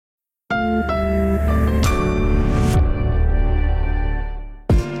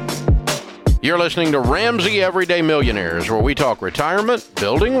You're listening to Ramsey Everyday Millionaires, where we talk retirement,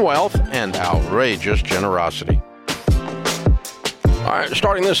 building wealth, and outrageous generosity. All right,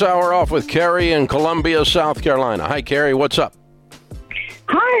 starting this hour off with Carrie in Columbia, South Carolina. Hi, Carrie. What's up?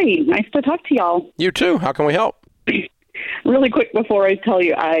 Hi. Nice to talk to y'all. You too. How can we help? Really quick before I tell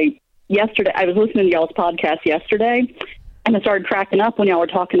you, I was listening to y'all's podcast yesterday, and I started cracking up when y'all were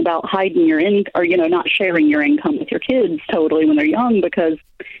talking about hiding your not sharing your income with your kids totally when they're young, because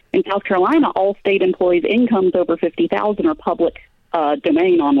in South Carolina, all state employees' incomes over $50,000 are public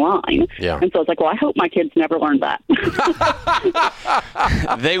domain online. Yeah. And so I was like, well, I hope my kids never learn that.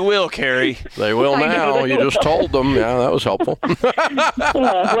 They will, Carrie. They will now. You just told them. Yeah, that was helpful.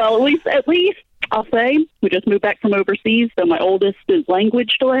 Well, at least I'll say we just moved back from overseas, so my oldest is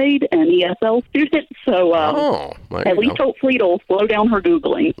language delayed and ESL student. So at least hopefully it'll slow down her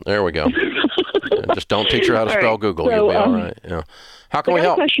Googling. There we go. Just don't teach her how to spell Google. So, you'll be all right. Yeah. How can we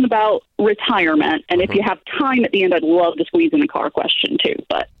help? I have a question about retirement, and if you have time at the end, I'd love to squeeze in a car question too,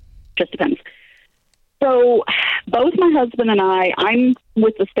 but just depends. So both my husband and I'm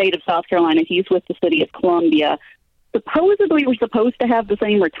with the state of South Carolina. He's with the city of Columbia. Supposedly we're supposed to have the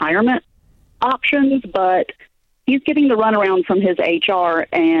same retirement options, but he's getting the runaround from his HR,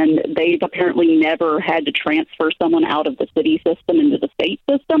 and they've apparently never had to transfer someone out of the city system into the state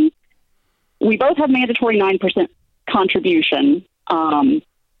system. We both have mandatory 9% contribution,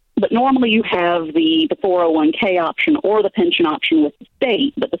 but normally you have the 401k option or the pension option with the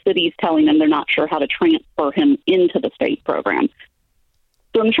state, but the city's telling them they're not sure how to transfer him into the state program.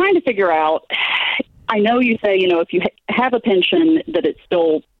 So I'm trying to figure out, I know you say, if you have a pension that it's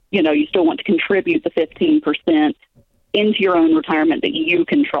still, you still want to contribute the 15% into your own retirement that you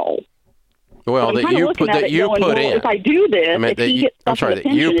control. Well, that you put in. If I do this, if he gets stuff in the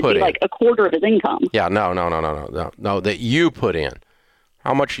pension, it'd be like a quarter of his income. Yeah, no, that you put in.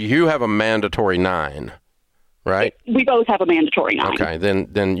 How much? You have a mandatory 9, right? We both have a mandatory 9. Okay,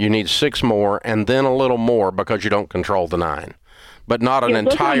 then you need 6 more, and then a little more because you don't control the 9. But not an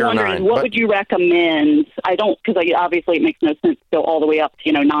entire 9. What would you recommend? I don't, because obviously it makes no sense to go all the way up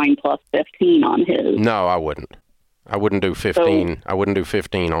to 9 plus 15 on his. No, I wouldn't. I wouldn't do 15. I wouldn't do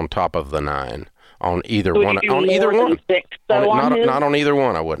 15 on top of the 9 on either one. On either one. 6, not on either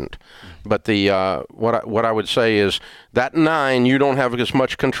one. I wouldn't. But the what I would say is that 9, you don't have as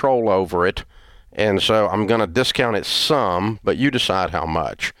much control over it, and so I'm going to discount it some, but you decide how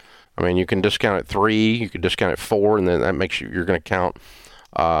much. I mean, you can discount it 3, you can discount it 4, and then that makes you're going to count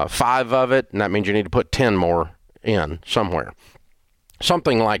 5 of it, and that means you need to put 10 more in somewhere.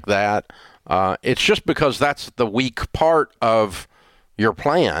 Something like that. It's just because that's the weak part of your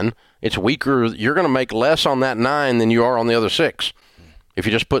plan. It's weaker. You're going to make less on that 9 than you are on the other 6 if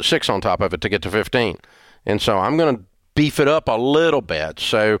you just put 6 on top of it to get to 15. And so I'm going to beef it up a little bit.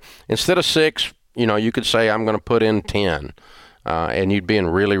 So instead of 6, you could say I'm going to put in 10. And you'd be in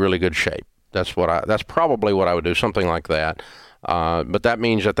really, really good shape. That's probably what I would do, something like that. But that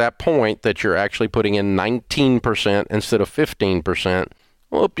means at that point that you're actually putting in 19% instead of 15%.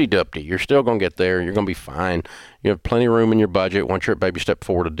 Whoopty-dupty. You're still going to get there. You're going to be fine. You have plenty of room in your budget. Once you're at baby step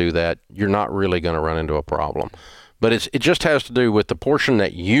 4 to do that, you're not really going to run into a problem. But it just has to do with the portion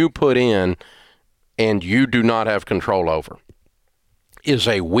that you put in and you do not have control over is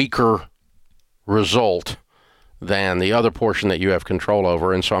a weaker result than the other portion that you have control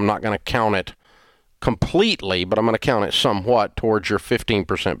over. And so I'm not going to count it completely, but I'm going to count it somewhat towards your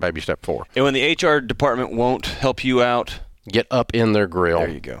 15% baby step 4. And when the HR department won't help you out, get up in their grill. There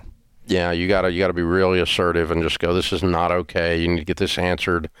you go. Yeah, you got to be really assertive and just go, this is not okay. You need to get this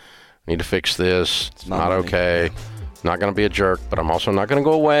answered. You need to fix this. It's not okay. Not going to be a jerk, but I'm also not going to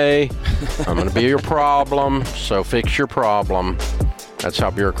go away. I'm going to be your problem, so fix your problem. That's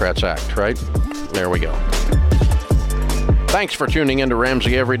how bureaucrats act, right? There we go. Thanks for tuning in to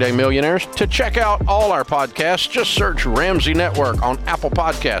Ramsey Everyday Millionaires. To check out all our podcasts, just search Ramsey Network on Apple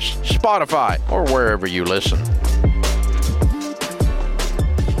Podcasts, Spotify, or wherever you listen.